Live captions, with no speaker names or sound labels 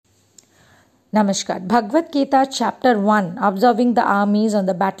Namaskar. Bhagavad Gita, Chapter 1, Observing the Armies on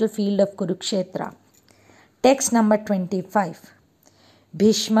the Battlefield of Kurukshetra. Text number 25.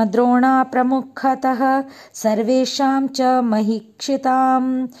 Bhishma Drona Pramukhatah Sarvesham cha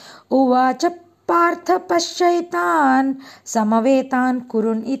Mahikshitam Uvacha Partha Paschaitan Samavetan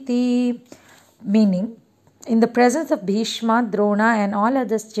Kurun iti. Meaning, in the presence of Bhishma, Drona and all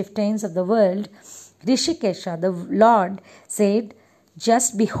other chieftains of the world, Rishikesha, the Lord, said,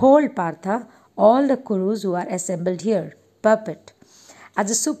 "Just behold, Partha, all the Kurus who are assembled here." Purport. As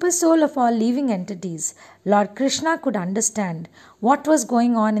the super soul of all living entities, Lord Krishna could understand what was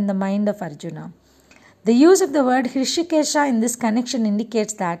going on in the mind of Arjuna. The use of the word Hrishikesha in this connection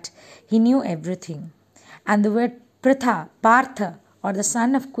indicates that he knew everything. And the word Pritha, Partha, or the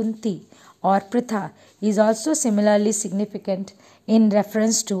son of Kunti, or Pritha, is also similarly significant in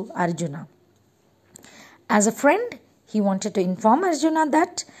reference to Arjuna. As a friend, he wanted to inform Arjuna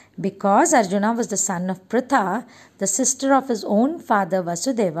that because Arjuna was the son of Pritha, the sister of his own father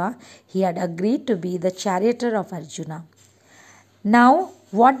Vasudeva, he had agreed to be the charioteer of Arjuna. Now,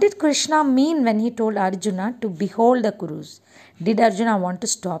 what did Krishna mean when he told Arjuna to behold the Kurus? Did Arjuna want to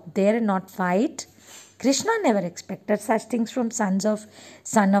stop there and not fight? Krishna never expected such things from son of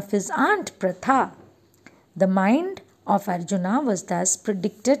his aunt Pritha. The mind of Arjuna was thus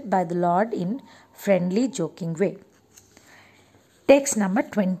predicted by the Lord in friendly, joking way. Text number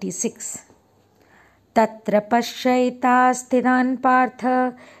 26. Tatra pashaita sthiran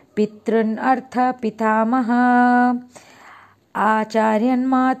partha pitrun artha pitamaha acharyan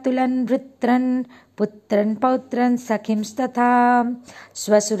matulan vritran putran pautran sakhim statha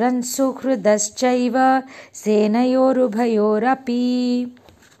swasuran sukhrudaschaiva senayorubhayorapi.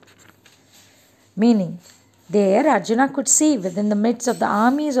 Meaning, there Arjuna could see within the midst of the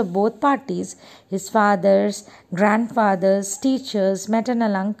armies of both parties his fathers, grandfathers, teachers,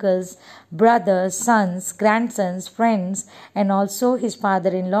 maternal uncles, brothers, sons, grandsons, friends, and also his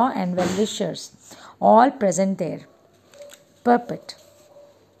father-in-law and well-wishers, all present there. Purport.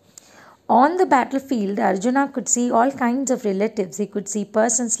 On the battlefield, Arjuna could see all kinds of relatives. He could see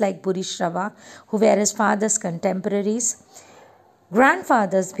persons like Bhurishrava, who were his father's contemporaries,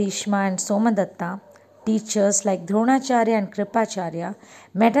 grandfathers Bhishma and Somadatta, teachers like Dronacharya and Kripacharya,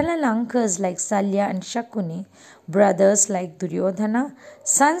 maternal uncles like Salya and Shakuni, brothers like Duryodhana,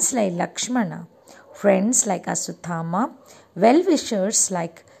 sons like Lakshmana, friends like Asuthama, well-wishers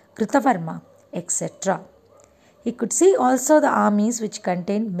like Kritavarma, etc. He could see also the armies which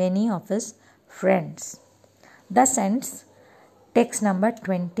contained many of his friends. Thus ends text number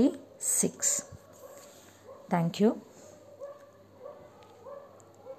 26. Thank you.